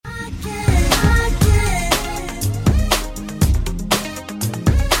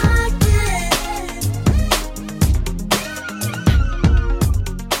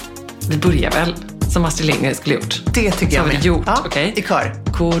väl som Astrid Lindgren skulle gjort. Det tycker jag har vi gjort, ja, okej? I kör.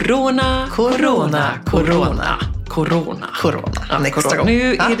 Corona. Ja, nästa gång.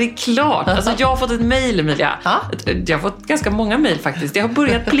 Nu är det klart. Alltså, jag har fått ett mejl, Emilia. Jag har fått ganska många mejl faktiskt. Det har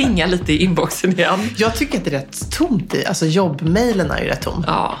börjat plinga lite i inboxen igen. Jag tycker att det är rätt tomt i. Alltså jobbmejlen är ju rätt tom.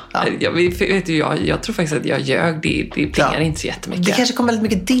 Ja. Jag tror faktiskt att jag ljög. Det plingar inte så jättemycket. Det kanske kommer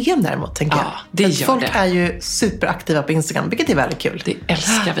väldigt mycket DM däremot, tänker jag. Det gör folk det. är ju superaktiva på Instagram, vilket är väldigt kul. Det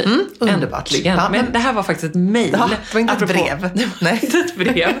älskar vi. Underbart. Äntligen. Men det här var faktiskt ett mejl. Ja, det var inte ett brev. Det var inte ett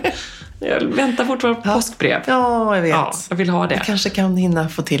brev. Jag väntar fortfarande på påskbrev. Ja, jag vet. Ja, jag vill ha det. Jag kanske kan hinna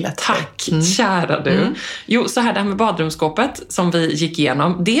få till ett. Tack, kära du. Jo, så här, det här med badrumsskåpet som vi gick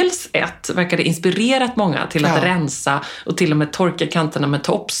igenom. Dels verkade inspirerat många till att rensa och till och med torka kanterna med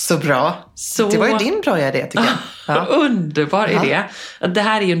tops. Så bra. Det var ju din bra idé, tycker jag. Ja. Underbar idé. Det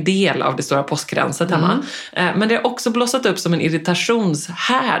här är ju en del av det stora påskrenset hemma. Men det har också blossat upp som en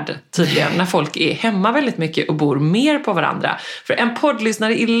irritationshärd tydligen när folk är hemma väldigt mycket och bor mer på varandra. För en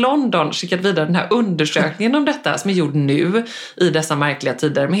poddlyssnare i London skickat vidare den här undersökningen om detta som är gjord nu i dessa märkliga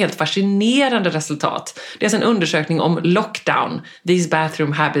tider med helt fascinerande resultat. Det är alltså en undersökning om lockdown, these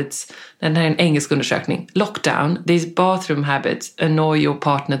bathroom habits. Den här är en engelsk undersökning. Lockdown, these bathroom habits annoy your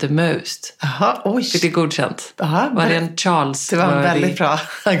partner the most. Jaha, oj. Fick det godkänt? Aha, var det en Charles? Det var en väldigt bra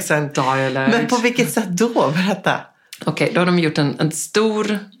accent. Men på vilket sätt då? Berätta. Okej, då har de gjort en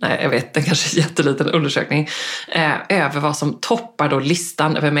stor, en kanske jätteliten undersökning över vad som toppar då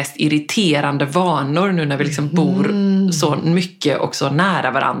listan över mest irriterande vanor nu när vi liksom bor så mycket och så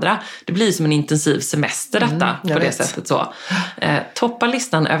nära varandra. Det blir som en intensiv semester detta på det sättet så. Toppar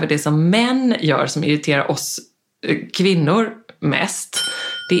listan över det som män gör som irriterar oss kvinnor mest,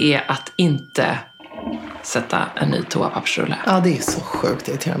 det är att inte sätta en ny toapappersrulle. Ja, det är så sjukt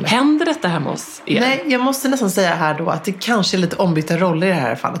irriterande. Händer detta hemma hos er? Nej, jag måste nästan säga här då att det kanske är lite ombytta roller i det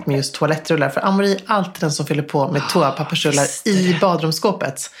här fallet med just toalettrullar. För Ann-Marie är alltid den som fyller på med toapappersrullar i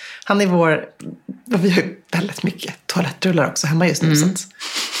badrumsskåpet. Han är vi har ju väldigt mycket toalettrullar också hemma just nu.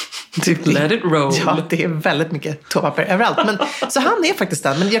 Let it roll. Ja, det är väldigt mycket toapapper överallt. Så han är faktiskt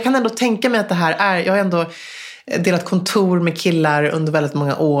den. Men jag kan ändå tänka mig att det här är... Jag har ändå delat kontor med killar under väldigt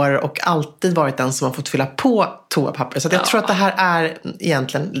många år och alltid varit den som har fått fylla på toapapper. Så jag tror att det här är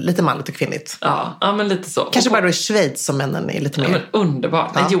egentligen lite manligt och kvinnligt. Ja, men lite så. Kanske bara då i Schweiz som männen är lite mer... Ja, men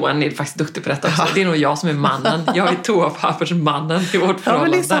underbart. Ja. Johan är faktiskt duktig på detta också. Det är nog jag som är mannen. Jag är toapappersmannen i vårt förhållande. Ja,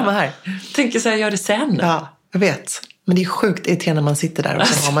 men det är samma här. Tänker så här, gör det sen. Ja, jag vet. Men det är sjukt irriterande när man sitter där och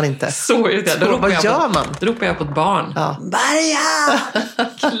så har man inte... Så irriterande. Vad gör man? Då ropar jag på ett barn. Ja. Maria!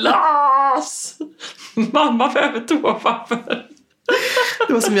 Klas! Mamma behöver toapapper.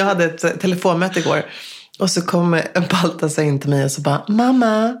 Det var som jag hade ett telefonmöte igår. Och så kom Baltasar in till mig och så bara,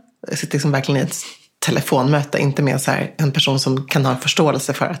 mamma. Jag sitter liksom verkligen i ett telefonmöte. Inte med så här, en person som kan ha en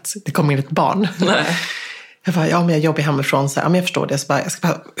förståelse för att det kommer in ett barn. Nej. Jag bara, men jag jobbar hemifrån. Så här, men jag förstår det. Så bara, jag ska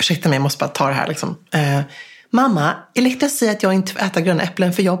bara, ursäkta mig, jag måste bara ta det här liksom. Mamma, Elektra säger att jag inte får äta gröna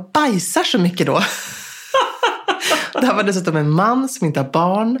äpplen för jag bajsar så mycket då. Det här var dessutom en man som inte har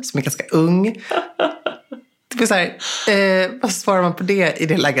barn, som är ganska ung. Det är så här, vad svarar man på det i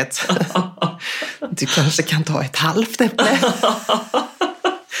det läget? Du kanske kan ta ett halvt äpple.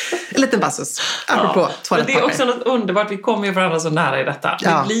 En liten passus, apropå toalettpapper. Det är också något underbart, vi kommer ju varandra så nära i detta.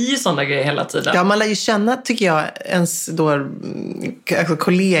 Det blir ju sådana grejer hela tiden. Ja, man lär ju känna, tycker jag, ens då, alltså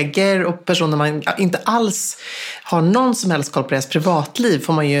kollegor och personer man inte alls har någon som helst koll på deras privatliv,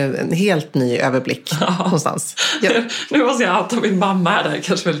 får man ju en helt ny överblick någonstans. Ja. Nu måste jag outa min mamma här, det här är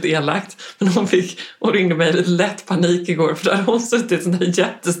kanske väldigt elakt. Men hon ringde mig lite lätt panik igår, för där har hon suttit i ett sånt här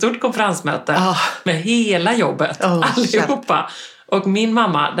jättestort konferensmöte med hela jobbet, allihopa. Och min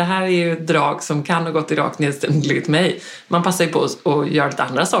mamma, det här är ju ett drag som kan ha gått i rakt nedstämning till mig. Man passar ju på att göra lite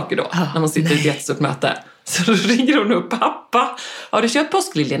andra saker då, när man sitter i ett jättestort möte. Så då ringer hon upp, pappa, har du köpt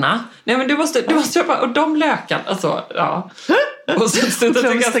påskliljorna? Nej, men du måste köpa, och de lökan, alltså, ja. Och så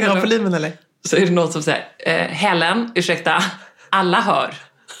stänga av volymen, eller? Så är det någon som säger, Helen, ursäkta, alla hör.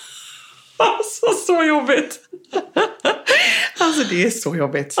 Alltså, så jobbigt. Alltså det är så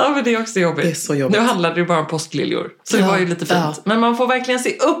jobbigt. Ja, men det är också jobbigt. Det är så jobbigt. Nu handlade det ju bara om påskliljor. Så det var ju lite fint. Ja. Men man får verkligen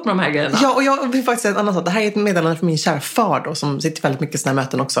se upp med de här grejerna. Ja, och jag vill faktiskt säga ett annat sak. Det här är ett meddelande för min kära far då, som sitter väldigt mycket i såna här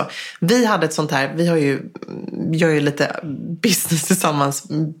möten också. Vi hade ett sånt här, vi gör ju lite business tillsammans,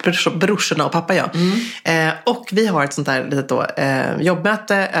 brorsorna och pappa, och vi har ett sånt här litet då,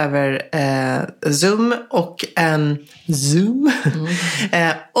 jobbmöte över Zoom och Zoom.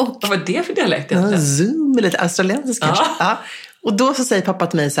 Och vad var det för dialekt? Zoom, lite australiensisk kanske. Ja. Och då så säger pappa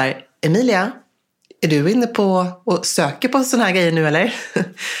till mig så här, Emilia, är du inne på och söker på såna här grejer nu eller?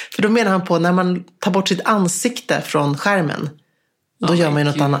 För då menar han på när man tar bort sitt ansikte från skärmen. Då gör man ju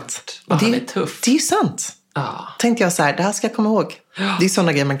något annat. Och det är tufft. Det är ju sant. Tänkte jag så här, det här ska jag komma ihåg. Det är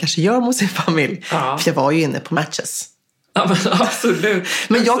sådana grejer man kanske gör mot sin familj. För jag var ju inne på Matches. Ja, men absolut.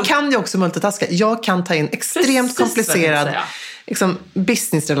 Men jag kan ju också multitaska. Jag kan ta in extremt komplicerad liksom,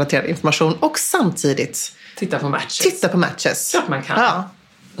 businessrelaterad information och samtidigt titta på Matches. Klart man kan. Ja.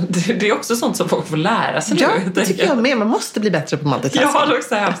 Det är också sånt som folk får lära sig nu. Ja, det tycker jag med. Man måste bli bättre på multitasking. Ja, det är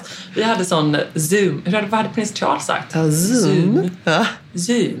också hemskt. Vi hade sån Zoom. Vad hade prins Charles sagt? Zoom. Ja.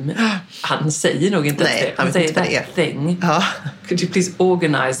 Zoom. Han säger nog inte det. Han säger that thing. Ja. Could you please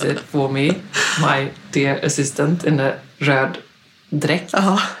organize it for me, my dear assistant, in a röd dräkt.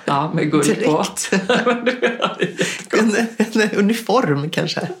 Ja, med guld på. en uniform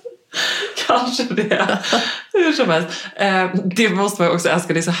kanske. Kanske det. Hur som helst. Det måste man också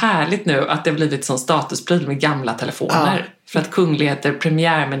älska. Det är så härligt nu att det har blivit sån statuspryl med gamla telefoner. För att kungligheter,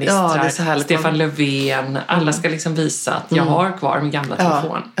 premiärministrar, Stefan Löfven, alla ska liksom visa att jag har kvar min gamla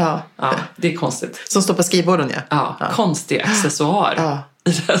telefon. Ja, det är konstigt. Som står på skrivborden, ja. Konstig accessoar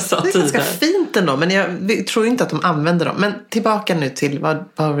i dessa tider. Det är ganska fint ändå, men jag tror inte att de använder dem. Men tillbaka nu till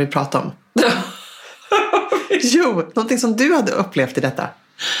vad vi pratar om. Jo, någonting som du hade upplevt i detta.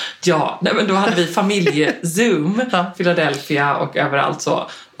 Ja, men då hade vi familjezoom, Philadelphia och överallt så.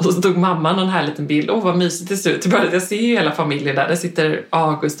 Och så tog mamman en här liten bild. Vad mysigt det ser ut. Jag ser ju hela familjen där. Där sitter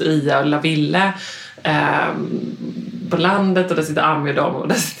August och Ia och Laville på landet. Och där sitter Ami och dem. Och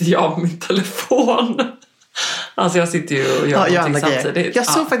där sitter jag med min telefon. Alltså jag sitter ju och gör någonting samtidigt. Jag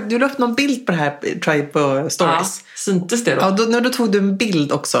såg faktiskt, du la upp någon bild på det här på stories. Syntes det då? Ja, då tog du en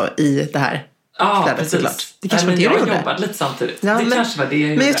bild också i det här. Ja, precis. Såklart. Det kanske var det jag jobbade lite samtidigt. Ja, det kanske var det jag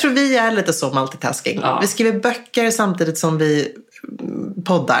gjorde. Men jag tror vi är lite så multitasking. Ja. Vi skriver böcker samtidigt som vi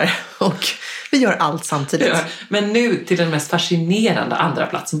poddar. Och vi gör allt samtidigt. Ja, men nu till den mest fascinerande andra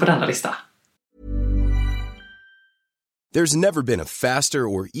platsen på denna lista. There's never been a faster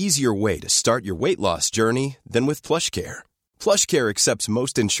or easier way to start your weight loss journey than with PlushCare. PlushCare accepts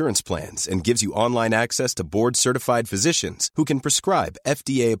most insurance plans and gives you online access to board-certified physicians who can prescribe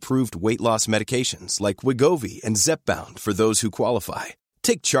FDA-approved weight loss medications like Wegovy and Zepbound for those who qualify.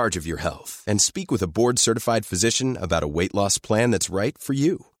 Take charge of your health and speak with a board-certified physician about a weight loss plan that's right for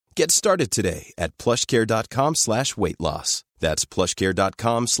you. Get started today at plushcare.com/weightloss. That's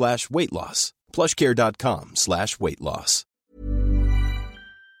plushcare.com/weightloss. plushcare.com/weightloss.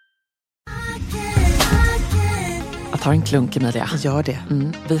 Jag tar en klunk, Emilia. Gör det.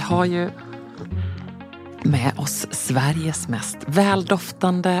 Vi har ju med oss Sveriges mest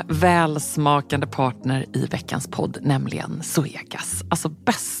väldoftande, välsmakande partner i veckans podd, nämligen Zoegas. Alltså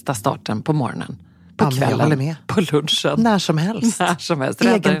bästa starten på morgonen. På kvällen, på lunchen. När som helst.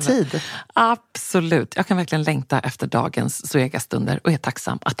 Egen tid. Absolut. Jag kan verkligen längta efter dagens Zoegas-stunder och är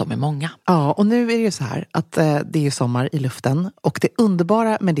tacksam att de är många. Ja, och nu är det ju så här att det är ju sommar i luften. Och det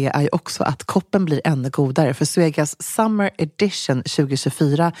underbara med det är ju också att koppen blir ännu godare. För Zoegas Summer Edition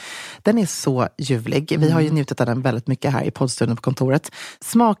 2024, den är så ljuvlig. Vi har ju njutit av den väldigt mycket här i poddstunden på kontoret.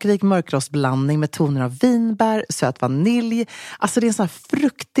 Smakrik mörkrostblandning med toner av vinbär, söt vanilj. Alltså det är en sån här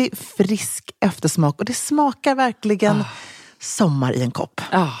fruktig, frisk eftersmak. Och det smakar verkligen sommar i en kopp.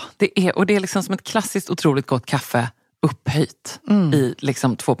 Ja, det är liksom som ett klassiskt otroligt gott kaffe upphöjt i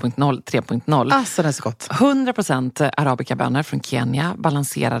liksom 2.0, 3.0. Alltså det är så gott. 100% arabikabönor från Kenya,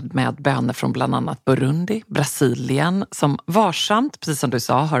 balanserad med bönor från bland annat Burundi, Brasilien, som varsamt, precis som du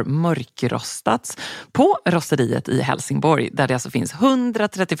sa, har mörkrostats på rosteriet i Helsingborg, där det alltså finns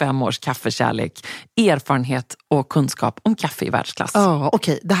 135 års kaffekärlek, erfarenhet och kunskap om kaffe i världsklass. Ja,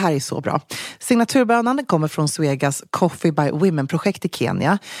 okej. Det här är så bra. Signaturbönan kommer från Zoegas Coffee by Women-projekt i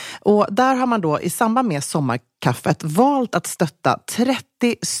Kenya. Och där har man då i samband med sommarkaffet valt att stötta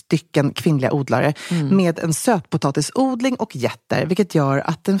 30 stycken kvinnliga odlare med en sötpotatisodling och jätter, vilket gör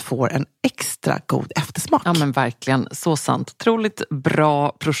att den får en extra god eftersmak. Ja, men verkligen, så sant. Otroligt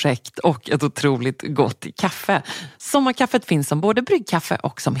bra projekt och ett otroligt gott kaffe. Sommarkaffet finns som både bryggkaffe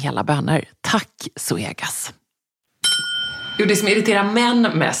och som hela bönor. Tack Zoegas! Jo, det som irriterar män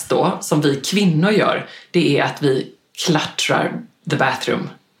mest då, som vi kvinnor gör, det är att vi klattrar the bathroom.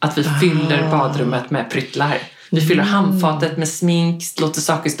 Att vi fyller badrummet med pryttlar. Vi fyller handfatet med smink, låter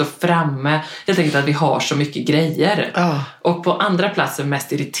saker stå framme. Jag tänker att vi har så mycket grejer. Och på andra platser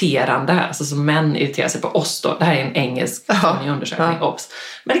mest irriterande, alltså som män irriterar sig på oss då. Det här är en engelsk undersökning, obs.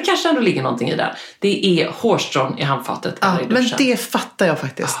 Men det kanske ändå ligger någonting i det. Det är hårstrån i handfatet eller i duschen. Men det fattar jag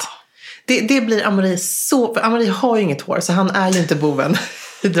faktiskt. Det blir Amori så... För Amori har ju inget hår, så han är ju inte boven.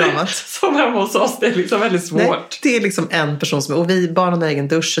 i dramat. Som hemma hos oss, det är liksom väldigt svårt. Nej, det är liksom en person som är, och vi barnen har egen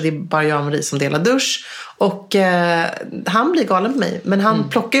dusch, och det är bara jag och Marie som delar dusch. Och han blir galen på mig, men han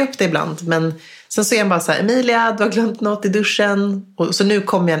plockar upp det ibland. Men sen så är han bara så här: Emilia, du har glömt något i duschen. Och så nu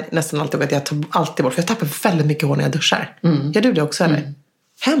kommer jag nästan alltid ihåg att jag tar alltid bort, för jag tappar väldigt mycket hår när jag duschar. Gör du det också eller?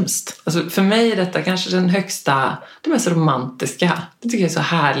 Hemskt. Alltså för mig är detta kanske den högsta, det mest romantiska. Det tycker jag är så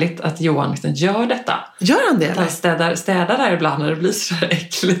härligt att Johan liksom gör detta. Gör han det? Att han städar där ibland när det blir så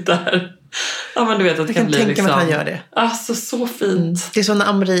äckligt där. Ja, men du vet att det kan bli liksom... Jag kan tänka mig att han gör det. Alltså så fint. Det är så när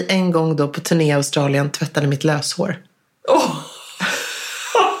Ann-Marie en gång då på turné i Australien tvättade mitt löshår.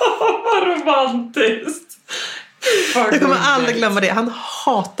 Vad romantiskt. Jag kommer aldrig glömma det. Han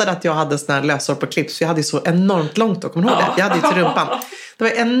hatade att jag hade såna här löshår på clips. För jag hade ju så enormt långt då. Kommer du ihåg det? Jag hade ju till rumpan. Det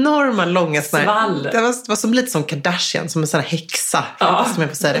var enorma, långa såna här. Det var som lite som Kardashian. Som en sån här häxa. Som jag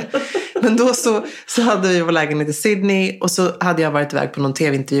får säga det. Men då så hade vi vår lägenhet i Sydney. Och så hade jag varit iväg på någon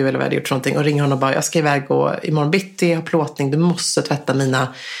tv-intervju. Eller vad jag hade gjort någonting. Och ringer honom och bara: jag ska iväg och imorgon bitti. Jag har plåtning. Du måste tvätta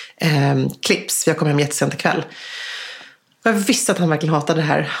mina clips. För jag kommer hem jättesent ikväll. Jag visste att han verkligen hatade det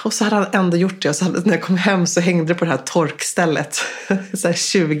här. Och så hade han ändå gjort det. Och så hade, när jag kom hem så hängde det på det här torkstället. Så här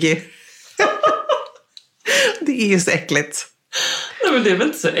 20. Det är ju så äckligt. Nej, men det är väl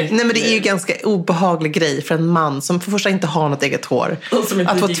inte så äckligt. Nej, men det är ju ganska obehaglig grej för en man som för första inte har något eget hår.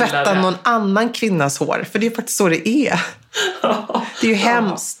 Att få tvätta någon annan kvinnas hår. För det är faktiskt så det är. Det är ju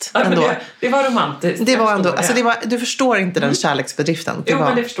hemskt ändå. Det var romantiskt. Det var ändå, alltså du förstår inte den kärleksbedriften. Jo,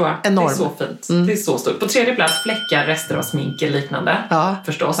 men det förstår jag. Enorm. Det är så fint. Det är så stort. På 3:e plats, fläckar, rester av smink eller liknande. Ja.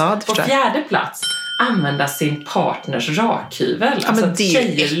 Förstås. Ja, det på 4:e plats, använda sin partners rakhyvel. Ja, alltså men det är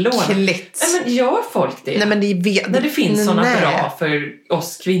ju äckligt. Nej, men gör folk det? Nej, men när det finns sådana bra för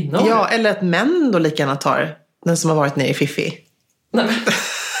oss kvinnor. Ja, eller att män då lika gärna tar den som har varit nere i Fifi. Nej, men...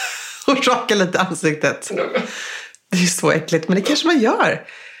 och raka lite ansiktet. Det är så äckligt, men det kanske man gör.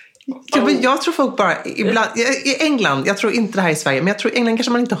 Jag tror folk bara ibland, i England, jag tror inte det här i Sverige, men jag tror i England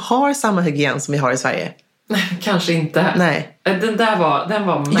kanske man inte har samma hygien som vi har i Sverige. Nej, kanske inte. Nej. Den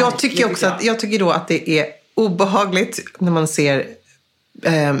var märklig. Jag tycker då att det är obehagligt när man ser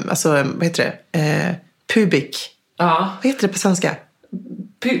alltså, vad heter det? Pubic. Ja. Vad heter det på svenska?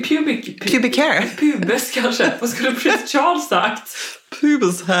 Pubic hair. Pubes kanske. Vad skulle prins Charles sagt?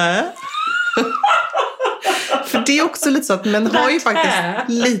 Pubes hair. För det är också lite så att män har ju faktiskt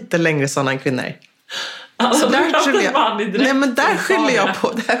lite längre sådana än kvinnor. Alltså, så där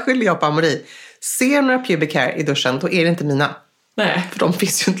skyller jag på Ann-Marie. Ser några pubic hair i duschen, då är det inte mina. Nej. För de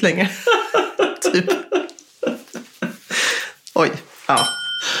finns ju inte längre. Typ. Oj, ja.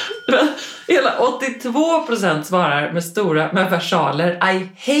 Hela 82% svarar med versaler I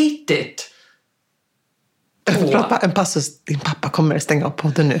hate it. En passus, din pappa kommer stänga av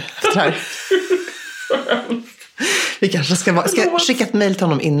podden nu efter det här. Vi kanske ska skicka ett mejl till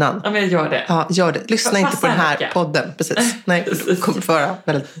honom innan. Ja, men jag gör det. Ja, gör det. Lyssna inte på den här podden. Precis. Nej, du kommer föra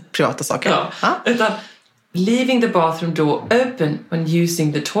väldigt privata saker. Ja. Utan leaving the bathroom door open when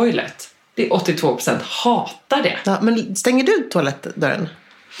using the toilet. Det är 82% hatar det. Ja, men stänger du toalettdörren?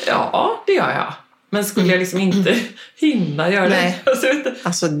 Ja, det gör jag. Men skulle jag liksom inte hinna göra det?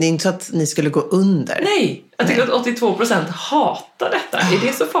 Alltså, det är inte så att ni skulle gå under. Nej, jag tycker att 82% hatar detta. Är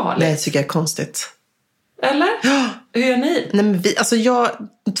det så farligt? Nej, jag tycker jag är konstigt. Eller? Hur gör ni? Nej, men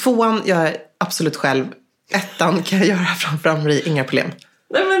tvåan gör jag absolut själv. Ettan kan jag göra framför Ann-Marie, inga problem.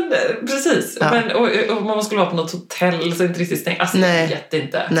 Nej, men precis. Ja. Men, och om man skulle vara på något hotell så är det inte riktigt stängt. Alltså, nej. Jag vet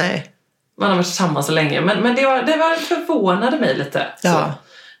inte. Nej. Man har varit tillsammans så länge. Men det var förvånade mig lite. Ja.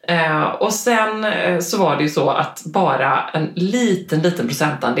 Och sen så var det ju så att bara en liten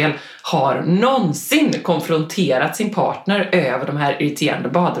procentandel har någonsin konfronterat sin partner över de här irriterande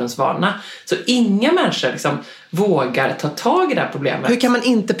badrumsvanorna. Så inga människor liksom vågar ta tag i det här problemet. Hur kan man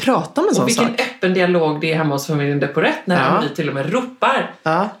inte prata om en sån sak? Och vilken öppen dialog det är hemma hos familjen Deporett när vi till och med ropar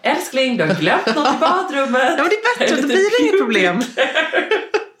älskling, du har glömt något i badrummet. Ja, men det är bättre, då blir det inget problem.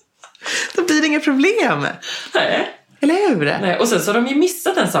 Då blir det inget problem. Nej. Eller hur? Nej, och sen så har de ju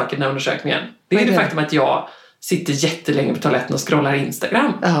missat den saken i den här undersökningen. Det är det faktum att jag sitter jättelänge på toaletten och scrollar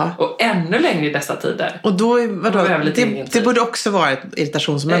Instagram. Ja. Och ännu längre i dessa tider. Och då, det borde också vara ett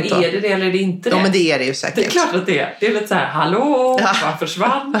irritationsmoment. Ja, är det eller är det inte det? Ja, men det är det ju säkert. Det är klart att det är. Det är lite så här, hallå, var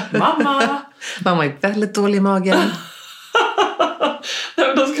försvann? Mamma? Mamma är väldigt dålig i magen.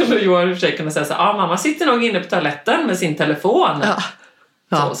 Då skulle Johan i och för sig kunna säga så här, mamma sitter nog inne på toaletten med sin telefon. Ja.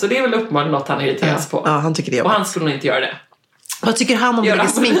 Ja. Så det är väl uppenbarligen något han irriteras på. Ja, han tycker det. Och han skulle nog inte göra det. Vad tycker han om det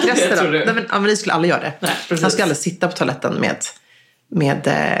sminkrester då? Nej, men Ann-Marie skulle aldrig göra det. Nej, han skulle aldrig sitta på toaletten med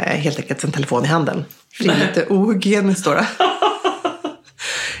helt enkelt en telefon i handen. För det är lite ohygieniskt då.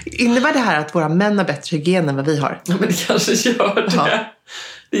 Innebär det här att våra män har bättre hygien än vad vi har? Ja, men det kanske gör det.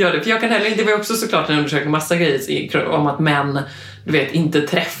 Det gör det, för jag kan heller inte, det var också såklart en undersökning, massa grejer om att män, du vet, inte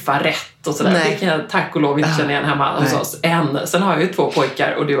träffar rätt och sådär. Det kan jag tack och lov inte känna igen hemma hos oss än. Sen har jag ju 2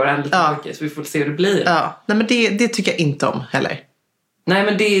 pojkar och du har en liten pojke, så vi får se hur det blir. Ja, nej men det tycker jag inte om heller. Nej,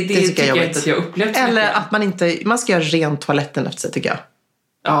 men det tycker jag inte att jag upplevt. Eller att man ska göra rent toaletten efter sig, tycker jag.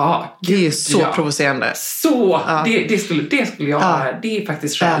 Ja, det är ju så provocerande. Så, det skulle jag, det är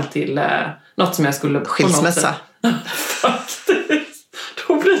faktiskt skäl till något som jag skulle... Skilsmässa. Faktiskt.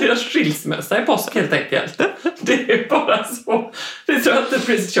 Då blir det skilsmässa i påsk helt enkelt. Det är bara så. Det tror jag inte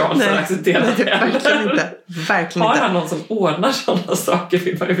Prins Charles har accepterat. Nej, verkligen inte. Verkligen har inte. han någon som ordnar sådana saker?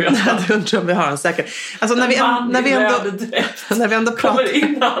 Vill man ju veta. Nej, det undrar om vi har en säkert. Alltså när vi ändå kommer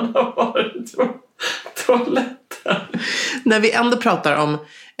innan han har varit på toaletten. När vi ändå pratar om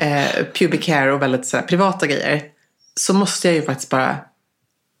pubic hair och väldigt så här, privata grejer, så måste jag ju faktiskt bara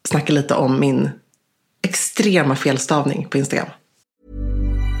snacka lite om min extrema felstavning på Instagram.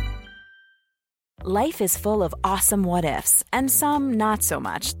 Life is full of awesome what-ifs, and some not so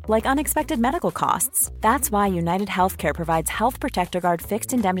much, like unexpected medical costs. That's why United Healthcare provides Health Protector Guard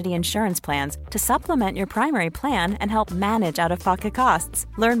fixed indemnity insurance plans to supplement your primary plan and help manage out-of-pocket costs.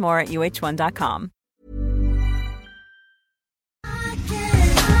 Learn more at uh1.com.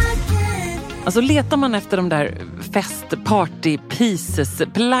 Alltså letar man efter de där festparty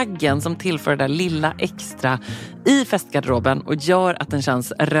pieces-plaggen som tillför det där lilla extra i festgarderoben och gör att den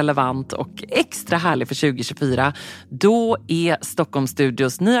känns relevant och extra härlig för 2024, då är Stockholm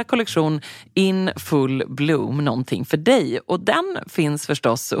Studios nya kollektion In Full Bloom någonting för dig. Och den finns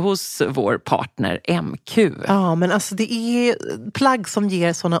förstås hos vår partner MQ. Ja, men alltså det är plagg som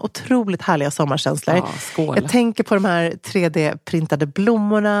ger såna otroligt härliga sommarkänslor. Ja, skål. Jag tänker på de här 3D-printade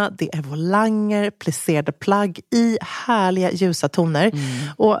blommorna, det är volanger, plisserade plagg i härliga ljusa toner.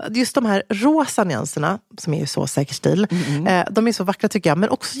 Och just de här rosa nyanserna, som är ju så säker stil, de är så vackra tycker jag. Men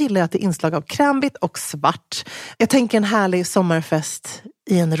också gillar jag att det är inslag av krämvitt och svart. Jag tänker en härlig sommarfest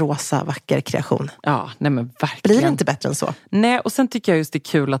i en rosa vacker kreation. Ja, nej men verkligen. Blir det inte bättre än så? Nej, och sen tycker jag just det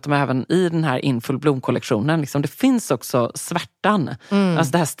är kul att de även i den här In Full Bloom-kollektionen, liksom, det finns också svärtan.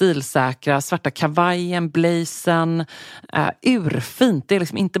 Alltså det här stilsäkra, svarta kavajen, blazen, urfint. Det är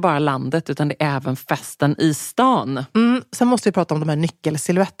liksom inte bara landet utan det är även festen i stan. Sen måste vi prata om de här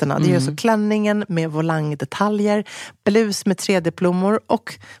nyckelsilhuetterna. Det är ju så klänningen med volangdetaljer, blus med 3D-blommor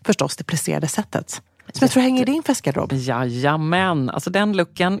och förstås det plisserade sättet. Som jag tror hänger i din festgarderob. Jajamän, alltså den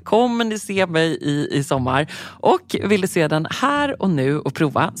looken kommer ni se mig i sommar. Och vill du se den här och nu och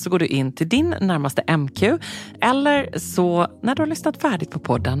prova, så går du in till din närmaste MQ. Eller så när du har lyssnat färdigt på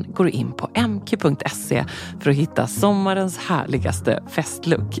podden går du in på mq.se för att hitta sommarens härligaste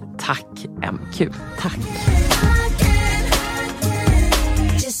festlook. Tack MQ. Tack.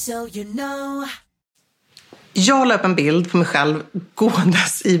 Jag la upp en bild på mig själv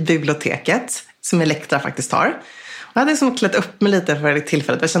gåendes i biblioteket som Elektra faktiskt har. Och jag hade liksom klätt upp mig lite för det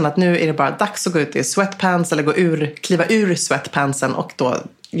tillfället. Jag kände att nu är det bara dags att gå ut i sweatpants eller kliva ur sweatpantsen och då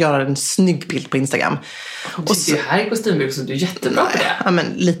göra en snygg bild på Instagram. Och så, det här är kostymbild så du är jättebra på det. Ja, men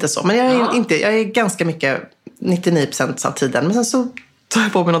lite så. Men jag är ganska mycket 99% av tiden. Men sen så tar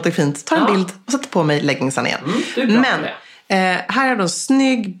jag på mig något fint, tar en bild och sätter på mig leggingsen igen. Men här är då en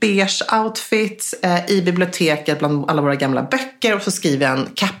snygg beige outfit i biblioteket bland alla våra gamla böcker. Och så skriver jag en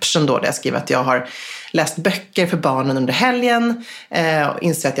caption då där jag skriver att jag har läst böcker för barnen under helgen. Och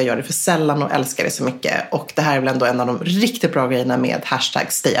inser att jag gör det för sällan och älskar det så mycket. Och det här är väl ändå en av de riktigt bra grejerna med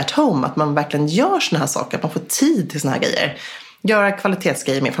 #StayAtHome. Att man verkligen gör såna här saker. Att man får tid till såna här grejer. Göra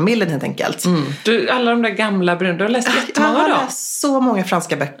kvalitetsgrejer med familjen helt enkelt. Alla de där gamla brunnar, du har läst jättemånga då? Jag har läst så många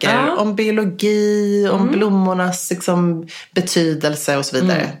franska böcker om biologi, om blommornas liksom, betydelse och så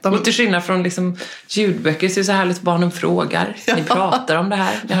vidare. Och till skillnad från liksom, ljudböcker så är det så härligt att barnen frågar. Ni pratar om det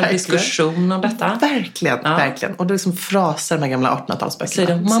här, ni har en diskussion om detta. Verkligen. Och det är liksom fraser med gamla 1800-talsböckerna. Säger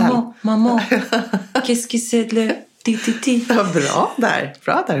de, mamma, qu'est-ce que c'est le... Ja,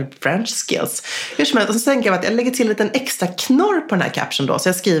 bra där, French skills. Hur som helst, och så tänker jag att jag lägger till en liten extra knorr på den här caption då. Så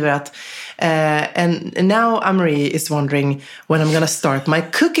jag skriver att and now Anne-Marie is wondering when I'm gonna start my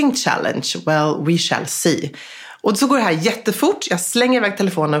cooking challenge. Well, we shall see. Och så går det här jättefort. Jag slänger iväg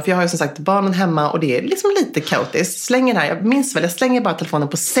telefonen för jag har ju som sagt barnen hemma och det är liksom lite kaotiskt. Slänger här, jag minns väl, jag slänger bara telefonen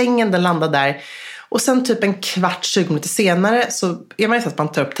på sängen, den landar där. Och sen typ 20 minuter senare så är man ju så att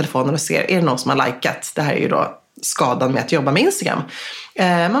man tar upp telefonen och ser, är det någon som har likat? Det här är ju då skadan med att jobba med Instagram.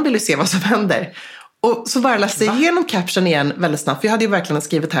 Man vill ju se vad som händer. Och så bara läste jag igenom caption igen väldigt snabbt. För jag hade ju verkligen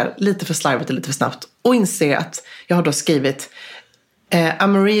skrivit här lite för slarvigt och lite för snabbt. Och inser att jag har då skrivit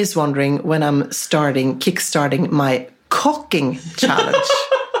Anne-Marie is wondering when I'm kickstarting my cooking challenge.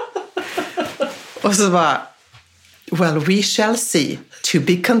 Och så bara Well, we shall see. To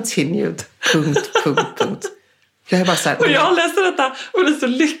be continued. ... Jag är bara så här, och jag läser detta och blir så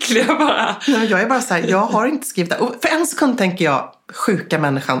lycklig bara. Nej, jag är bara så här, jag har inte skrivit det. Och för en sekund tänker jag, sjuka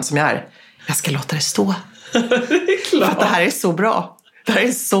människan som jag är, jag ska låta det stå. Det är klart. För att det här är så bra. Det här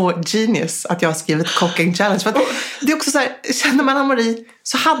är så genius att jag har skrivit cocking challenge. För att det är också så här, känner man Marie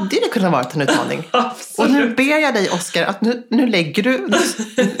så hade det kunnat vara en utmaning. Och nu ber jag dig, Oscar, att nu lägger du,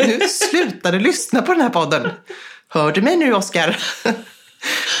 nu slutar du lyssna på den här podden. Hör du mig nu, Oscar?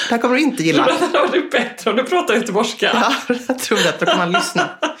 Det här kommer du inte gilla. Det är bättre om du pratar göteborgska. Ja, jag tror det. Då kan man lyssna.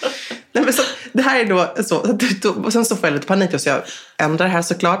 Nej, men så, det här är då så. Och sen så får jag lite panik och så jag ändrar det här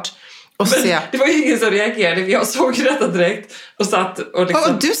såklart. Och så ser jag, det var ju ingen som reagerade. Jag såg detta direkt och satt och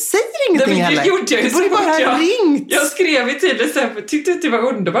liksom... och du säger ingenting heller. Det gjorde jag ju. Du borde bara ha ringt. Jag skrev i tiden, tyckte att det var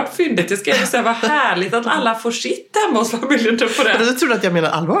underbart fyndigt. Jag skrev så här, vad härligt att alla får sitt hemma hos familjen på det. Du trodde att jag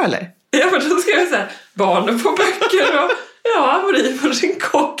menade allvar, eller? Ja, men då skrev jag så här, barnen får böcker och ja, Marie får sin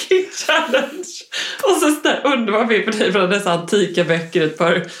cocking challenge. Och så där underbar bild på dig från dessa antika böcker, ett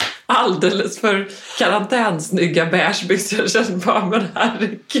par alldeles för karantänsnygga bärsbyxor. Jag kände bara, men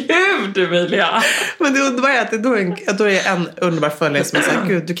herregud, Emilia. Men det underbara är att då är det en underbar följare som säger,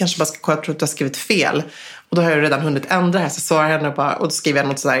 gud, du kanske bara ska kolla att du har skrivit fel. Och då har jag redan hunnit ändra här, så svarar henne bara, och då skriver jag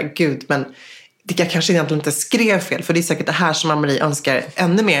något sådär, gud, men jag kanske egentligen inte skrev fel, för det är säkert det här som Marie önskar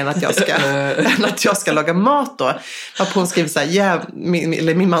ännu mer än att jag ska laga mat då. Varpå hon skriver så här,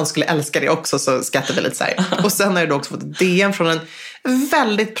 min man skulle älska det också, så skrattade vi lite så här. Och sen har jag då också fått DM från en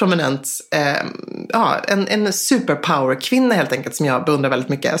väldigt prominent en superpower-kvinna helt enkelt, som jag beundrar väldigt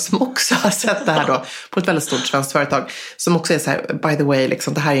mycket, som också har sett det här då på ett väldigt stort svenskt företag, som också är så här, by the way,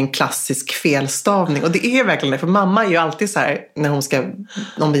 liksom, det här är en klassisk felstavning. Och det är verkligen det, för mamma är ju alltid så här, när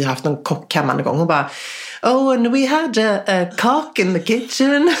om vi har haft någon kock hemma en gång, hon bara, oh, and we had a cock in the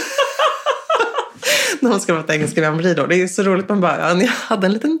kitchen. När hon ska prata engelska med Marie då, det är så roligt, man bara, ni hade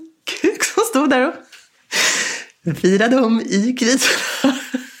en liten kuk som stod där och virade om i kriserna.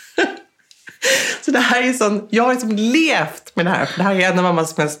 Så det här är sån, jag har liksom levt med det här, för det här är en av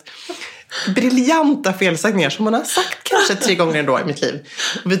mammas mest briljanta felsägningar som hon har sagt kanske 3 gånger ändå i mitt liv.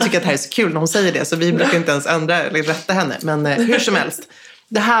 Och vi tycker att det här är så kul när hon säger det, så vi brukar inte ens ändra eller rätta henne, men hur som helst,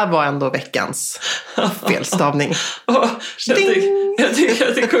 det här var ändå veckans felstavning. Jag tycker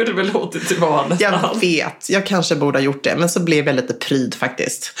att det kunde väl låtit till vanligt. Jag vet, jag kanske borde ha gjort det, men så blev jag lite pryd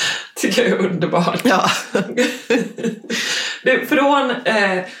faktiskt. Tycker jag är underbart. Ja. Det, från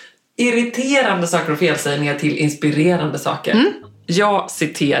irriterande saker och felsägningar till inspirerande saker. Jag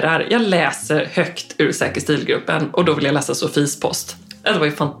citerar, jag läser högt ur Säker stilgruppen, och då vill jag läsa Sofies post. Det var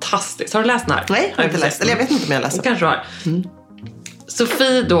ju fantastiskt. Har du läst den här? Nej, jag har inte läst. Eller jag vet inte om jag läst den. Kanske har.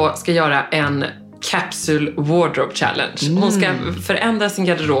 Sofie då ska göra en Capsule Wardrobe Challenge. Hon ska förändra sin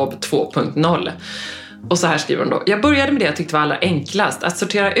garderob 2.0. Och så här skriver hon då. Jag började med det jag tyckte var allra enklast. Att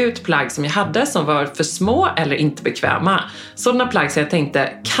sortera ut plagg som jag hade som var för små eller inte bekväma. Sådana plagg som jag tänkte,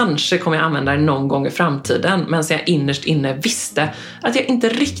 kanske kommer jag använda det någon gång i framtiden. Men så jag innerst inne visste att jag inte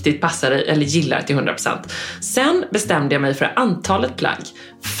riktigt passar i eller gillar till 100%. Sen bestämde jag mig för antalet plagg.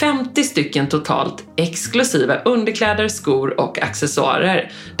 50 stycken totalt, exklusive underkläder, skor och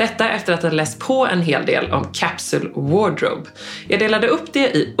accessoarer. Detta efter att ha läst på en hel del om Capsule Wardrobe. Jag delade upp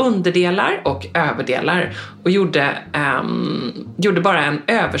det i underdelar och överdelar och gjorde bara en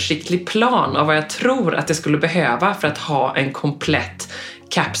översiktlig plan av vad jag tror att jag skulle behöva för att ha en komplett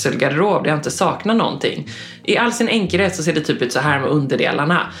kapselgarderob där jag inte saknar någonting. I all sin enkelhet så ser det typ ut så här med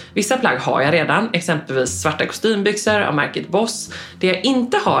underdelarna. Vissa plagg har jag redan, exempelvis svarta kostymbyxor av märket Boss. Det jag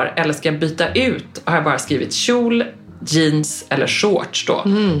inte har eller ska byta ut har jag bara skrivit kjol, jeans eller shorts då.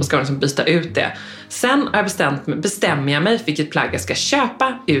 Och ska liksom byta ut det. Sen har jag bestämmer jag mig för vilket plagg jag ska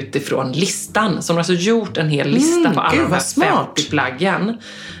köpa utifrån listan. Så de har alltså gjort en hel lista på alla de här 50 plaggen.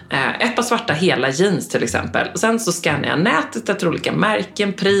 Ett par svarta hela jeans till exempel. Och sen så scannar jag nätet efter olika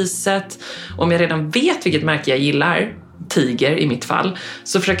märken, priset. Om jag redan vet vilket märke jag gillar, Tiger i mitt fall,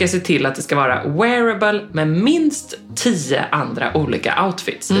 så försöker jag se till att det ska vara wearable med minst 10 andra olika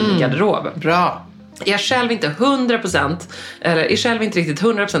outfits i min garderob. Bra. Jag är själv inte 100%, eller är själv inte riktigt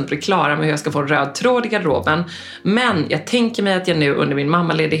 100% på det klara med hur jag ska få en röd tråd i garderoben. Men jag tänker mig att jag nu under min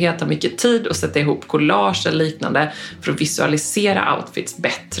mammaledighet har mycket tid att sätta ihop collage eller liknande för att visualisera outfits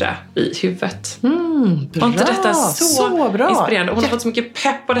bättre i huvudet. Bra. Var inte detta så bra. Inspirerande? Hon har fått så mycket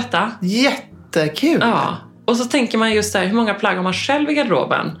pepp på detta. Jättekul. Ja. Och så tänker man just så här, hur många plagg har man själv i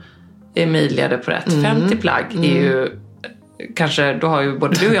garderoben? Emilia hade på rätt. 50 plagg är ju kanske, då har ju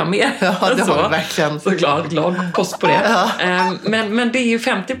både du och jag mer. Ja, det har vi verkligen. Så glad påsk på det. Ja. Men det är ju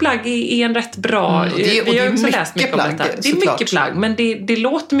 50 plagg är en rätt bra... vi har också läst mycket plagg, om det. Det är mycket plagg, men det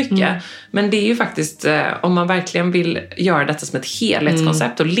låter mycket. Men det är ju faktiskt, om man verkligen vill göra detta som ett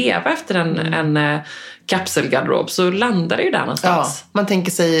helhetskoncept och leva efter en kapselgarderob, så landar det ju där någonstans. Ja, man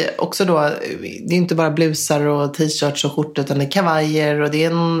tänker sig också då, det är inte bara blusar och t-shirts och skjortor, utan det är kavajer och det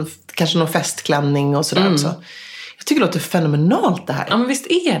är kanske någon festklänning och sådär också. Jag tycker det låter fenomenalt det här. Ja, men visst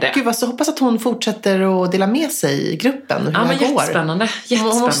är det. Gud, så hoppas att hon fortsätter att dela med sig i gruppen. Hur det går. Jättespännande.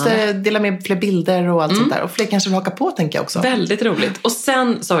 Hon måste dela med fler bilder och allt sånt där. Och fler kanske vill haka på, tänker jag också. Väldigt roligt. Och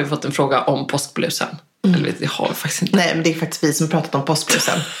sen så har vi fått en fråga om påskblusen. Eller det har vi faktiskt inte. Nej, men det är faktiskt vi som har pratat om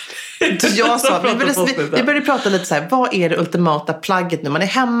påskblusen. Vi började prata lite så här, vad är det ultimata plagget nu? Man är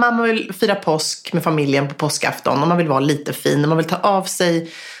hemma, man vill fira påsk med familjen på påskafton och man vill vara lite fin och man vill ta av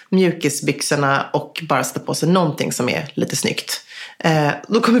sig mjukisbyxorna och bara sätta på sig någonting som är lite snyggt.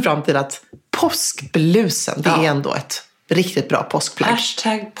 Då kommer vi fram till att påskblusen, det är ändå ett riktigt bra påskplagg.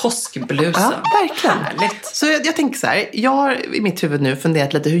 #påskblusen. Ja, verkligen. Härligt. Så jag tänker så här, jag har i mitt huvud nu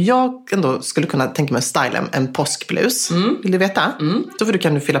funderat lite hur jag ändå skulle kunna tänka mig att styla en påskblus. Vill du veta? Så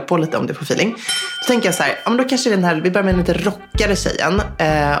kan du fylla på lite om det på feeling. Så tänker jag så här, men då kanske den här, vi börjar med en lite rockare tjejen.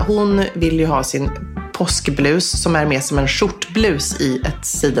 Hon vill ju ha sin påskblus som är mer som en skjortblus i ett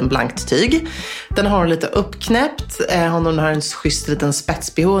sidenblankt tyg. Den har hon lite uppknäppt. Hon har en schysst liten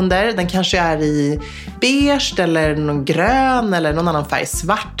spets-BH under. Den kanske är i beige eller någon grön eller någon annan färg,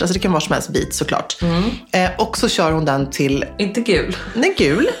 svart. Alltså det kan vara som helst vit såklart. Och så kör hon den till... Inte gul. Den är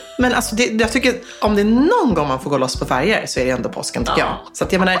gul. Men alltså jag tycker om det är någon gång man får gå loss på färger så är det ändå påsken, tycker jag. Så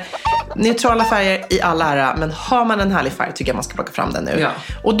att jag menar, neutrala färger i all ära, men har man en härlig färg tycker jag man ska plocka fram den nu. Ja.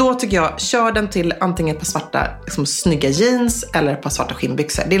 Och då tycker jag, kör den till antingen ett par svarta liksom, snygga jeans eller ett par svarta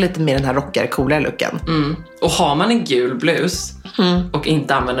skinnbyxor. Det är lite mer den här rockare, coolare looken. Och har man en gul blus och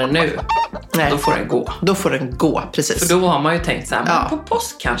inte använder den nu, då får den gå. Då får den gå, precis. För då har man ju tänkt så här, men på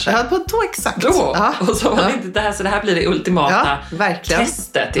påsk kanske. Ja, då exakt. Då. Ja. Och så har man inte det här, så det här blir det ultimata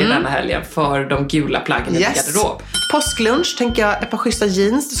testet i denna helgen för de gula plaggen i garderob. Påsklunch tänker jag, ett par schyssta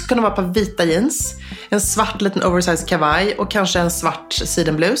jeans. Det ska kunna vara ett par vita jeans. En svart liten oversized kavaj och kanske en svart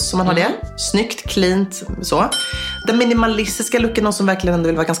sidenblus om man har det. Snyggt, cleant, så. Den minimalistiska looken, någon som verkligen ändå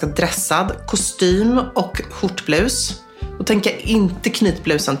vill vara ganska dressad. Kostym och skjortblus. Och tänker inte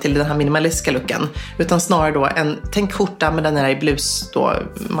knytblusen till den här minimalistiska looken, utan snarare då tänk skjorta men den är i blus då,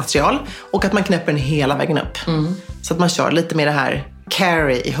 material, och att man knäpper den hela vägen upp. Så att man kör lite mer det här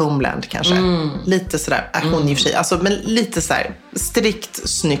Carrie i Homeland kanske. Lite sådär, hon i och för sig, alltså, men lite sådär strikt,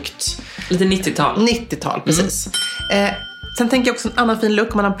 snyggt. Lite 90-tal. 90-tal, precis. Sen tänker jag också en annan fin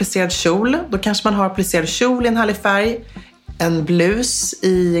look om man har plisserad kjol. Då kanske man har plisserad kjol i en härlig färg. En blus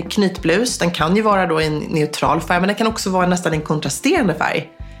i knytblus. Den kan ju vara då i en neutral färg, men den kan också vara nästan en kontrasterande färg.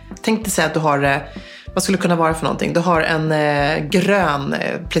 Tänk dig säga att du har, vad skulle det kunna vara för någonting? Du har en grön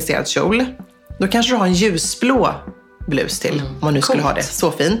plisserad kjol. Då kanske du har en ljusblå blus till, om man nu skulle ha det.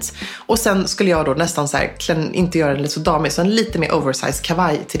 Så fint. Och sen skulle jag då nästan så här, inte göra det lite så damig, så en lite mer oversized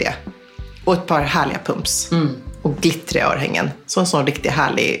kavaj till det. Och ett par härliga pumps. Och glittriga örhängen. Så en sån riktigt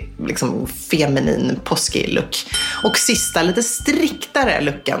härlig, liksom feminin, påskig look. Och sista, lite striktare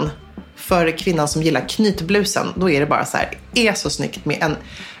looken för kvinnan som gillar knytblusen. Då är det bara så här, är så snyggt med en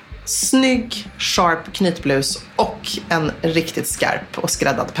snygg, sharp knytblus och en riktigt skarp och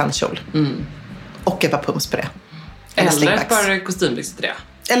skräddad pennkjol. Och ett par pumps på det. Eller ett par kostymbyxor till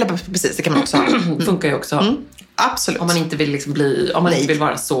det. Eller precis, det kan man också ha. Funkar ju också. Absolut. Om man inte vill liksom inte vill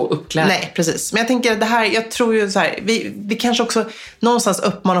vara så uppklädd. Nej, precis. Men jag tänker det här, jag tror ju så här, vi kanske också någonstans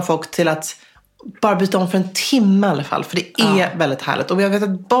uppmanar folk till att bara byta om för en timme i alla fall. För det är väldigt härligt. Och jag vet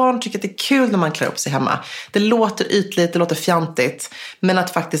att barn tycker att det är kul när man klär upp sig hemma. Det låter ytligt, det låter fjantigt. Men att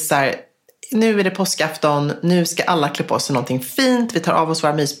faktiskt så här, nu är det påskafton, nu ska alla klä på sig någonting fint. Vi tar av oss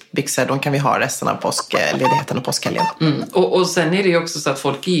våra mysbyxor, de kan vi ha resten av påskledigheten och påskhelgen. Och sen är det ju också så att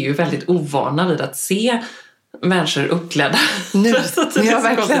folk är ju väldigt ovana vid att se människor uppklädda. Nu, ja,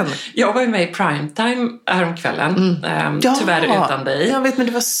 verkligen. Jag var ju med i Primetime häromkvällen. Tyvärr utan dig. Jag vet, men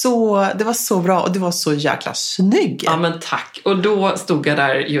det var så bra och det var så jäkla snygg. Ja, men tack. Och då stod jag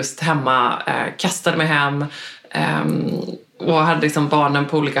där just hemma, kastade mig hem och hade liksom barnen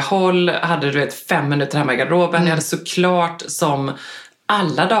på olika håll. Hade 5 minuter hemma i garderoben. Jag hade såklart som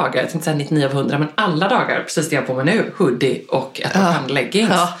alla dagar, jag tänkte säga 99 av 100, men alla dagar, precis det jag har på mig nu, hoodie och ett par handleggings.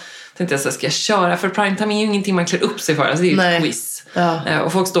 Ja. Tänkte jag så ska jag köra, för primetime är ju ingenting man klär upp sig för, alltså det är ju ett quiz. Ja.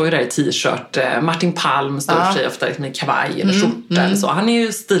 Och folk står ju där i t-shirt. Martin Palm står sig ofta med kavaj eller skjorta eller så. Han är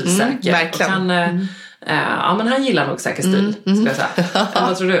ju stilsäker. Verkligen. Och Ja, men han gillar nog säkert stil, skulle jag säga.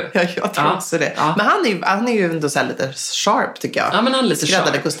 Vad tror du? Ja, jag tror också det. Ja. Men han är ju ändå så här lite sharp, tycker jag. Ja, men han är lite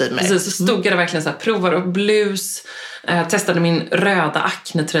skräddade sharp. Kostymer. Precis, så stod jag verkligen så här, provar och blus. Testade min röda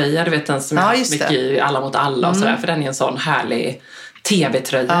Acne-tröja, du vet den som jag har haft mycket i Alla mot alla och sådär. För den är en sån härlig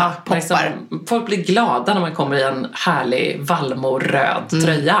tv-tröja. Liksom, folk blir glada när man kommer i en härlig vallmorröd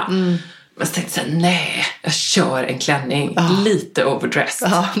tröja. Men så tänkte jag, nej, jag kör en klänning. Lite overdressed.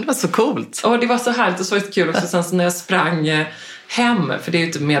 Ja, det var så coolt. Och det var så härligt och så kul också. Sen så när jag sprang hem, för det är ju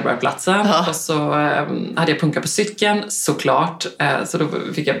inte Medborgarplatsen. Och så hade jag punkat på cykeln, såklart. Så då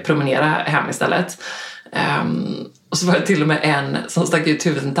fick jag promenera hem istället. Och så var det till och med en som stack ut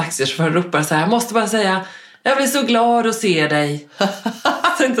huvudet i en taxichaufför och ropade så här: jag måste bara säga, jag blir så glad att se dig.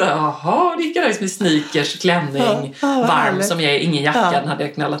 Jag tänkte, jaha, det gick där med sneakers, klänning, varm som jag är, ingen jacka, den hade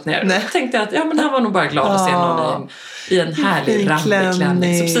jag knallat ner. Nej. Jag tänkte att han var nog bara glad att se någon i en härlig randig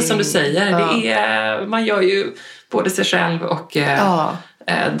klänning. Så precis som du säger, det är, man gör ju både sig själv och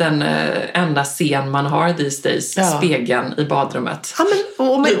den enda scen man har these days, spegeln i badrummet. Ja,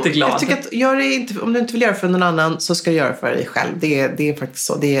 men, lite glad. Jag tycker att gör det inte, om du inte vill göra för någon annan, så ska du göra för dig själv. Det är faktiskt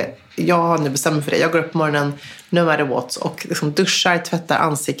så. Jag har nu bestämt för det. Jag går upp på morgonen, no matter what, och liksom duschar, tvättar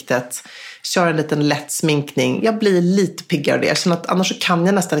ansiktet, kör en liten lätt sminkning. Jag blir lite piggare av det. Jag känner att annars så kan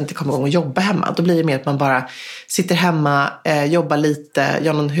jag nästan inte komma igång och jobba hemma. Då blir det mer att man bara sitter hemma, jobbar lite,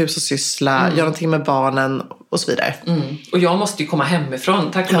 gör någon hushållssyssla, gör någonting med barnen och så vidare. Och jag måste ju komma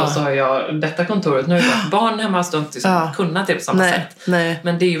hemifrån. Tack och lov så har jag detta kontoret. Nu har jag varit barn hemma, så inte kunnat det på samma sätt. Nej.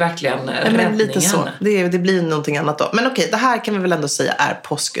 Men det är ju verkligen räddningen. Men lite så. Det blir någonting annat då. Men okej, det här kan vi väl ändå säga är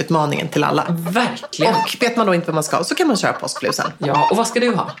påskutmaningen till alla. Verkligen. Och vet man då inte vad man ska ha, så kan man köra påskblusen. Ja, och vad ska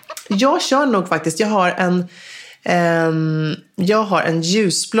du ha? Jag kör nog faktiskt, jag har en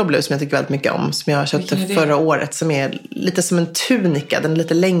ljusblå blus som jag tycker väldigt mycket om, som jag köpte förra året, som är lite som en tunika, den är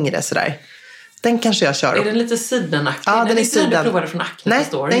lite längre sådär. Den kanske jag kör. Är den lite sidenaktig? Ja, den är siden. Du provade från Acne. Nej,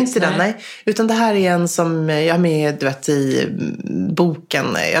 det är inte den, nej. Utan det här är en som jag har med, du vet, i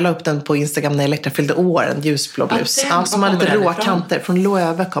boken. Jag la upp den på Instagram när Elektra fyllde år, en ljusblå blus. Som har lite råa kanter. Från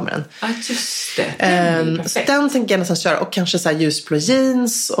Loewe kommer den. Ja, just det. Så den tänker jag nästan köra. Och kanske så här ljusblå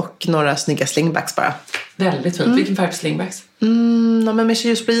jeans och några snygga slingbacks bara. Väldigt fint. Vilken färg på slingbacks? Men med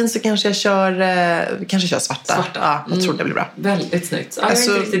ljusblå jeans så kanske jag kör svarta. Ja, jag tror det blir bra. Väldigt snyggt. Ja, jag är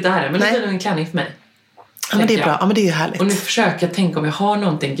inte riktigt där, men det blir nog en klänning för mig. Ja, men det är bra. Ja, men det är ju härligt. Och nu försöker jag tänka om jag har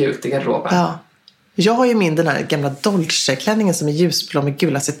någonting gult i garderoben. Ja. Jag har ju den här gamla Dolce-klänningen som är ljusblå med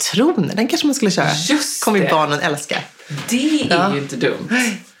gula citroner. Den kanske man skulle köra. Just kommer barnen älska. Det är ju inte dumt.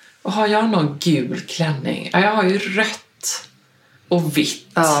 Och har jag någon gul klänning? Ja, jag har ju rött och vitt.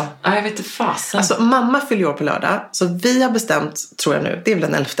 Ja, jag vet inte fasen. Alltså, mamma fyller år på lördag. Så vi har bestämt, tror jag nu, det är väl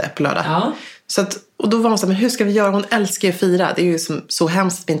den 11 på lördag. Ja. Så att, och då var hon så här, men hur ska vi göra? Hon älskar ju att fira. Det är ju så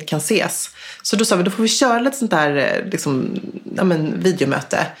hemskt att vi inte kan ses. Så då sa vi, då får vi köra lite sånt där liksom,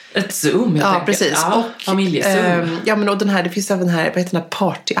 videomöte. Ett Zoom, jag tänker. Precis. Ja, och familjezoom. Och den här, det finns även här, vad heter den här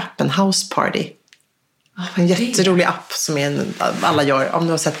partyappen, House Party. En jätterolig app som alla gör. Om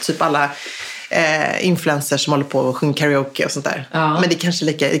du har sett typ alla influencers som håller på och sjunger karaoke och sånt där. Ja. Men det kan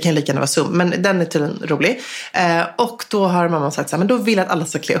lika gärna vara Zoom. Men den är tydligen rolig. Och då har mamma sagt så här, men då vill jag att alla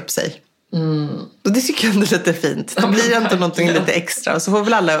ska klä upp sig. Och det tycker jag ändå är lite fint. Då blir det inte någonting lite extra. Och så får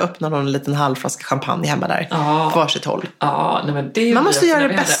väl alla öppna någon liten halvflaska champagne hemma där. På varsitt håll. Ja, nej, men det man måste göra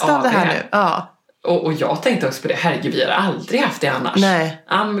det bästa av det här nu. Ja. Och jag tänkte också på det. Herregud, vi har aldrig haft det annars. Nej.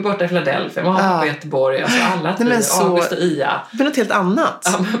 Ami är borta i Philadelphia. Man har på Göteborg. Alltså alla August och Ia. Det är något helt annat.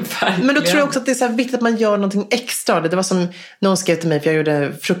 Ja, men då tror jag också att det är så här viktigt att man gör någonting extra. Det var som någon skrev till mig. För jag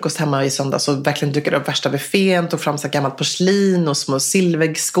gjorde frukost hemma i söndags. Och verkligen dukade upp värsta buffén. Tog fram så här gammalt porslin. Och små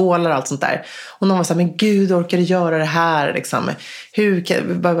silverskålar och allt sånt där. Och någon var så här, men gud, orkar du göra det här? Liksom,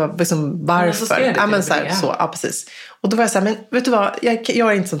 varför? Ja, men så, precis. Och då var jag så här, men vet du vad,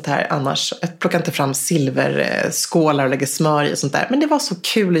 jag är inte sånt här annars. Jag plockar inte fram silverskålar och lägger smör i och sånt där. Men det var så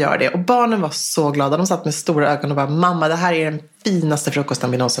kul att göra det. Och barnen var så glada. De satt med stora ögon och bara, mamma, det här är den finaste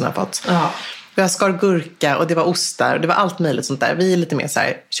frukosten vi någonsin har fått. Ja. Och jag skar gurka och det var ostar och det var allt möjligt sånt där. Vi är lite mer så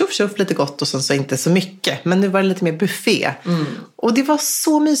här, tjoff, lite gott och sen så inte så mycket. Men nu var det lite mer buffé. Och det var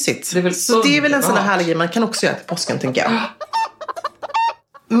så mysigt. Det är väl en sån här härlig grej man kan också göra till påsken, tänker jag.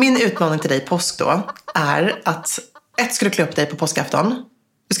 Min utmaning till dig påsk då är att ska du klä upp dig på påskafton.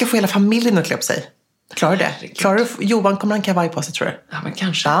 Du ska få hela familjen att klä upp sig. Klarar du det? Klarar du? Johan, kommer han kavaj på sig, tror du? Ja, men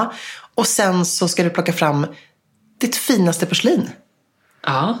kanske. Ja. Och sen så ska du plocka fram ditt finaste porslin.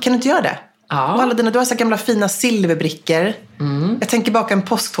 Ja. Kan du inte göra det? Ja. Och alla du har så gamla fina silverbrickor. Jag tänker baka en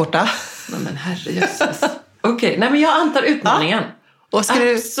påsktårta. Men herrejösses. Okej, nej men jag antar utmaningen. Ja. Och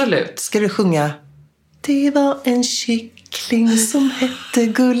absolut. Ska du sjunga? Det var en kyckling som hette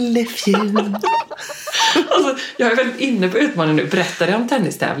Gullefjun. Alltså, jag är väldigt inne på utmaningen nu. Berättade jag om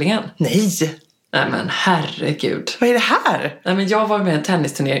tennistävlingen? Nej! Nej men herregud. Vad är det här? Nej men jag var med i en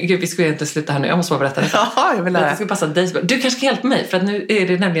tennisturnering. Gud, vi skulle inte sluta här nu. Jag måste bara berätta det. Ja, jag vill lära. Det ska passa dig. Du kanske kan hjälpa mig. För att nu är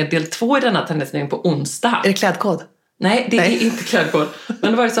det nämligen del 2 i denna tennisturnering på onsdag. Är det klädkod? Nej, det är inte klädkod.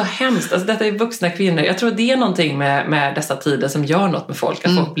 Men det var ju så hemskt. Alltså, detta är vuxna kvinnor. Jag tror att det är någonting med dessa tider som gör något med folk.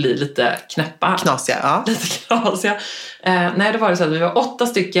 Att folk blir lite knäppa. Knasiga, ja. Lite knasiga. Nej, det var så att vi var 8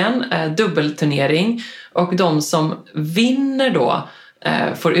 stycken. Dubbelturnering. Och de som vinner då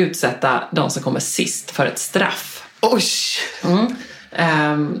får utsätta de som kommer sist för ett straff. Oj!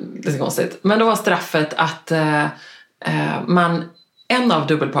 Det är så konstigt. Men då var straffet att en av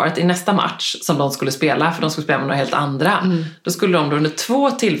dubbelparet i nästa match som de skulle spela, för de skulle spela med några helt andra, då skulle de då under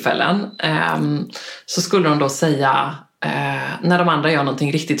 2 tillfällen så skulle de då säga när de andra gör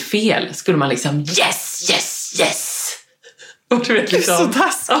någonting riktigt fel, skulle man liksom yes, yes, yes. Och du vet liksom, det är så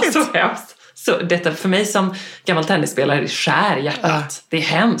taskigt. Så hemskt. Så detta för mig som gammal tennisspelare skär hjärtat. Det är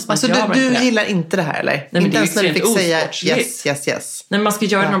hemskt. Alltså du gillar inte det här eller? Nej, men inte det ens när du fick säga osportsligt. yes, yes, yes. Nej, men man ska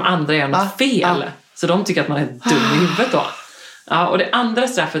göra det när de andra gör något fel. Så de tycker att man är dum i huvudet då. Ja, och det andra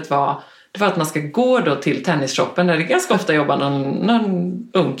straffet var att man ska gå då till tennisshoppen där det ganska ofta jobbar någon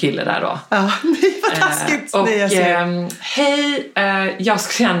ung kille där då. Ja, nej vad taskigt. Och hej, jag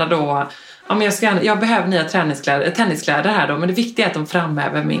ska gärna då... Ja, men jag behöver nya tenniskläder här då, men det viktiga är att de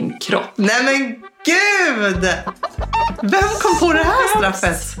framhäver min kropp. Nej men gud! Vem kom på det här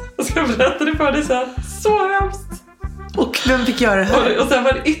straffet? Jag ska berätta det för dig sen. Så hemskt. Och vem fick göra det här? Och sen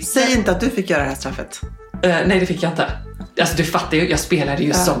var det Säg inte att du fick göra det här straffet. Nej, det fick jag inte. Alltså du fattar ju, jag spelade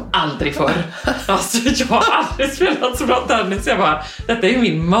ju som aldrig förr. Alltså jag har aldrig spelat så bra tennis. Jag bara, detta är ju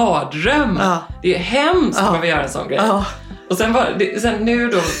min mardröm. Det är hemskt att man vill göra en sån grej. Och sen nu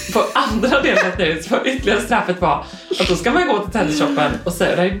då, på andra delen nu, så ytterligare straffet var att då ska man gå till tennisshoppen och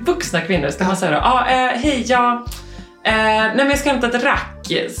säga, det är vuxna kvinnor, ska man säga då, hej, nej men jag ska hämta ett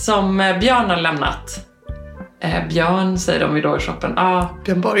rack som Björn har lämnat. Björn säger de ju då i shoppen.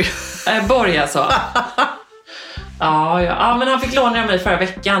 Björn Borg. Borg alltså. Ja, men han fick låna mig förra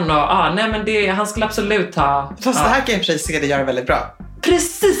veckan och nej men han skulle absolut ha. Fast det här kan jag precis se göra väldigt bra.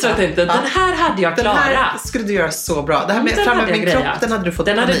 Precis vad jag tänkte. Den här hade jag klarat. Den här skulle du göra så bra. Det här med framme med min kropp, den hade du fått.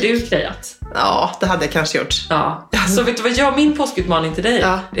 Den hade du grejat. Ja, det hade jag kanske gjort. Ja. Så vet du vad min påskutmaning till dig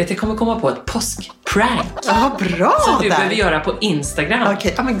är? Det är att jag kommer komma på ett påskprank. Ja, bra. Som du behöver göra på Instagram.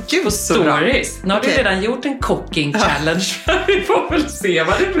 Okej, men gud på så bra. Stories. Nu har du redan gjort en cooking challenge. Vi får väl se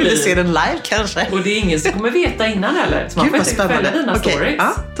vad det blir. Vill du se den live kanske? Och det är ingen som kommer veta innan heller. Så man gud, får inte följa dina stories.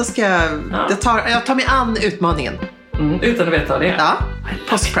 Ja, då ska jag tar mig an utmaningen. Utan att veta vad det är. Ja,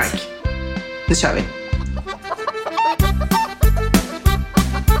 påskprank. Nu kör vi.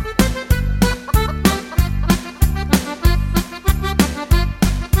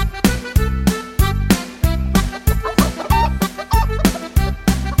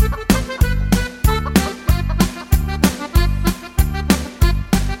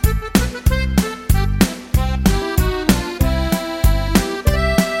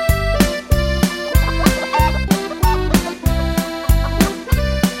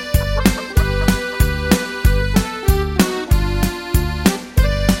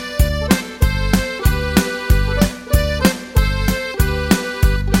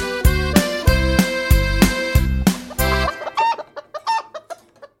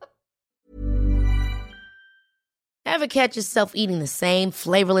 Ever catch yourself eating the same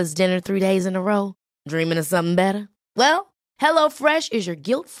flavorless dinner 3 days in a row? Dreaming of something better? Well, HelloFresh is your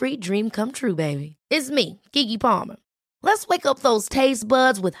guilt-free dream come true, baby. It's me, Keke Palmer. Let's wake up those taste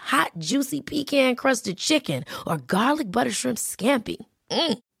buds with hot, juicy pecan-crusted chicken or garlic butter shrimp scampi.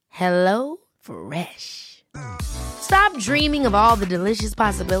 Hello Fresh. Stop dreaming of all the delicious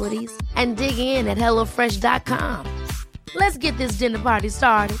possibilities and dig in at HelloFresh.com. Let's get this dinner party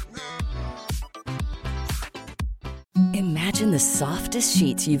started. Imagine the softest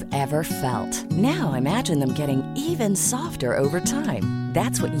sheets you've ever felt. Now imagine them getting even softer over time.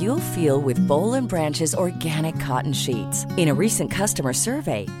 That's what you'll feel with Boll & Branch's organic cotton sheets. In a recent customer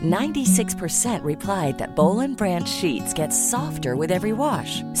survey, 96% replied that Boll & Branch sheets get softer with every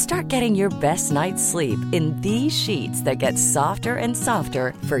wash. Start getting your best night's sleep in these sheets that get softer and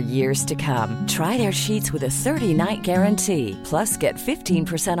softer for years to come. Try their sheets with a 30-night guarantee. Plus, get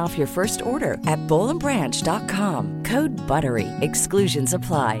 15% off your first order at bollandbranch.com. Code BUTTERY. Exclusions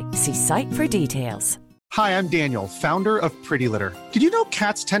apply. See site for details. Hi, I'm Daniel, founder of Pretty Litter. Did you know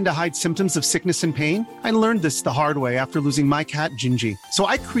cats tend to hide symptoms of sickness and pain? I learned this the hard way after losing my cat, Gingy. So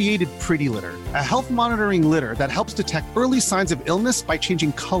I created Pretty Litter, a health monitoring litter that helps detect early signs of illness by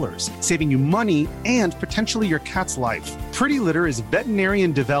changing colors, saving you money and potentially your cat's life. Pretty Litter is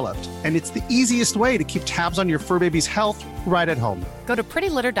veterinarian developed, and it's the easiest way to keep tabs on your fur baby's health right at home. Go to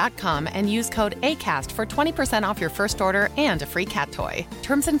prettylitter.com and use code ACAST for 20% off your first order and a free cat toy.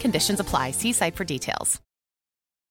 Terms and conditions apply. See site for details.